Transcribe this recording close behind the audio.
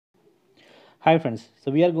Hi friends,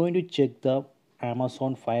 so we are going to check the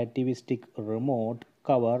Amazon Fire TV Stick remote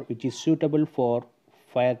cover which is suitable for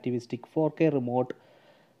Fire TV Stick 4K remote,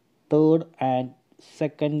 third and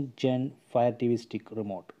second gen Fire TV Stick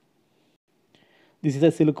remote. This is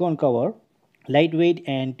a silicone cover, lightweight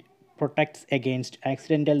and protects against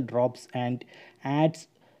accidental drops and adds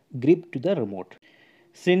grip to the remote.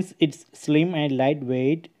 Since it's slim and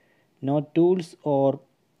lightweight, no tools or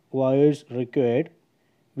wires required.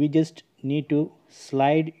 We just need to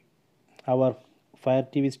slide our Fire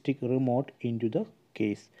TV stick remote into the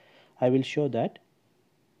case. I will show that.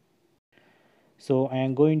 So I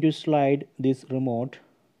am going to slide this remote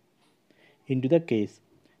into the case.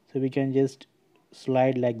 So we can just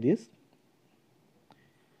slide like this.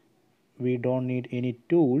 We don't need any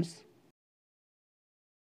tools.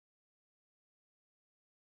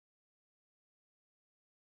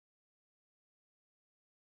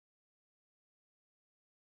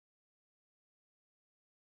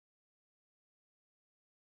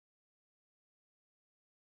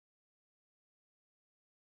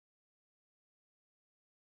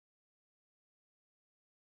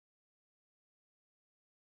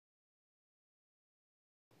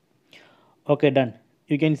 Okay, done.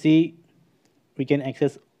 You can see we can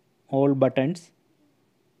access all buttons.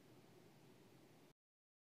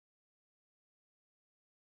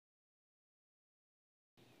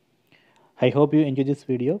 I hope you enjoy this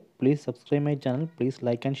video. Please subscribe my channel. Please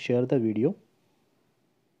like and share the video.